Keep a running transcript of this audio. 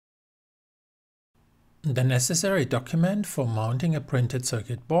The necessary document for mounting a printed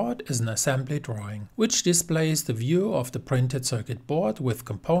circuit board is an assembly drawing, which displays the view of the printed circuit board with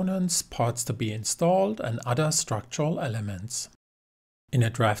components, parts to be installed, and other structural elements. In a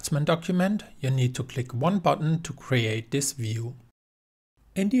Draftsman document, you need to click one button to create this view.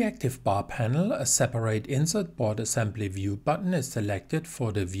 In the active bar panel, a separate Insert Board Assembly View button is selected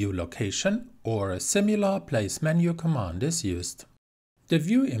for the view location, or a similar place menu command is used. The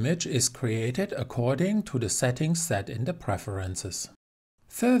view image is created according to the settings set in the preferences.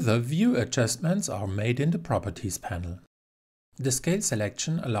 Further view adjustments are made in the Properties panel. The scale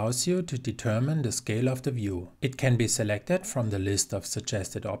selection allows you to determine the scale of the view. It can be selected from the list of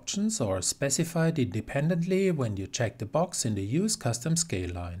suggested options or specified independently when you check the box in the Use Custom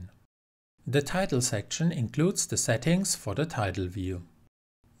Scale line. The Title section includes the settings for the title view,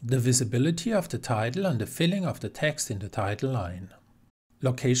 the visibility of the title and the filling of the text in the title line.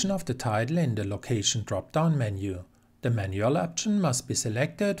 Location of the title in the Location drop-down menu. The manual option must be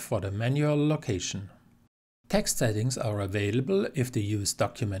selected for the manual location. Text settings are available if the Use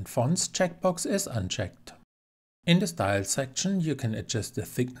Document Fonts checkbox is unchecked. In the Style section, you can adjust the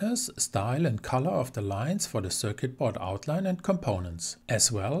thickness, style and color of the lines for the circuit board outline and components,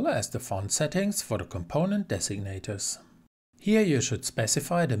 as well as the font settings for the component designators. Here you should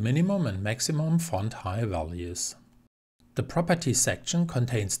specify the minimum and maximum font height values. The Properties section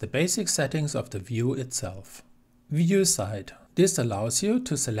contains the basic settings of the view itself. View side. This allows you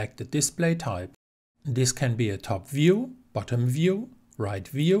to select the display type. This can be a top view, bottom view, right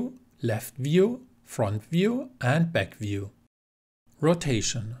view, left view, front view and back view.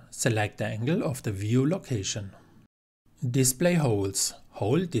 Rotation. Select the angle of the view location. Display holes.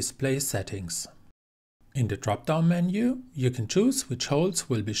 Hole display settings. In the drop-down menu, you can choose which holes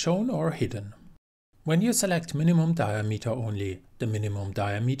will be shown or hidden. When you select minimum diameter only, the minimum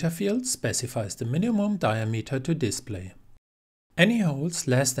diameter field specifies the minimum diameter to display. Any holes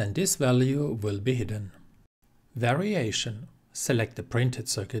less than this value will be hidden. Variation. Select the printed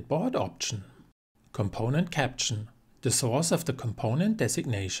circuit board option. Component caption. The source of the component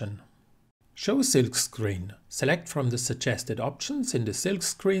designation. Show silkscreen. Select from the suggested options in the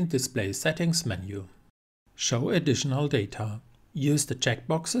silkscreen display settings menu. Show additional data. Use the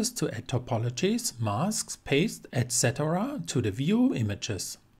checkboxes to add topologies, masks, paste, etc. to the view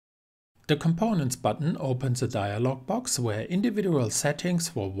images. The Components button opens a dialog box where individual settings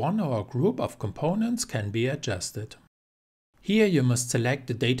for one or a group of components can be adjusted. Here you must select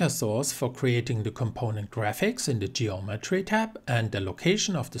the data source for creating the component graphics in the Geometry tab and the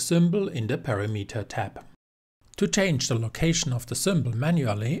location of the symbol in the Parameter tab. To change the location of the symbol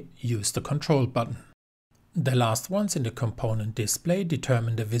manually, use the Control button. The last ones in the component display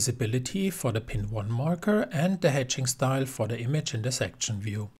determine the visibility for the pin 1 marker and the hatching style for the image in the section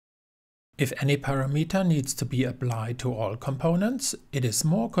view. If any parameter needs to be applied to all components, it is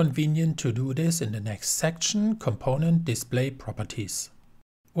more convenient to do this in the next section, Component Display Properties.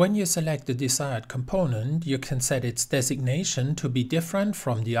 When you select the desired component, you can set its designation to be different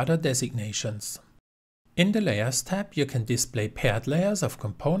from the other designations. In the Layers tab, you can display paired layers of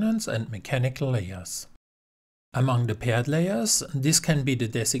components and mechanical layers. Among the paired layers, this can be the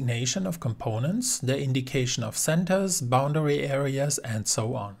designation of components, the indication of centers, boundary areas, and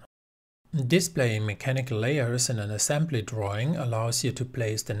so on. Displaying mechanical layers in an assembly drawing allows you to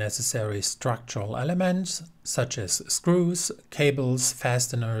place the necessary structural elements, such as screws, cables,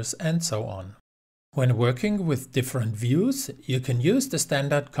 fasteners, and so on. When working with different views, you can use the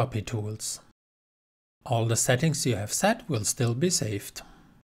standard copy tools. All the settings you have set will still be saved.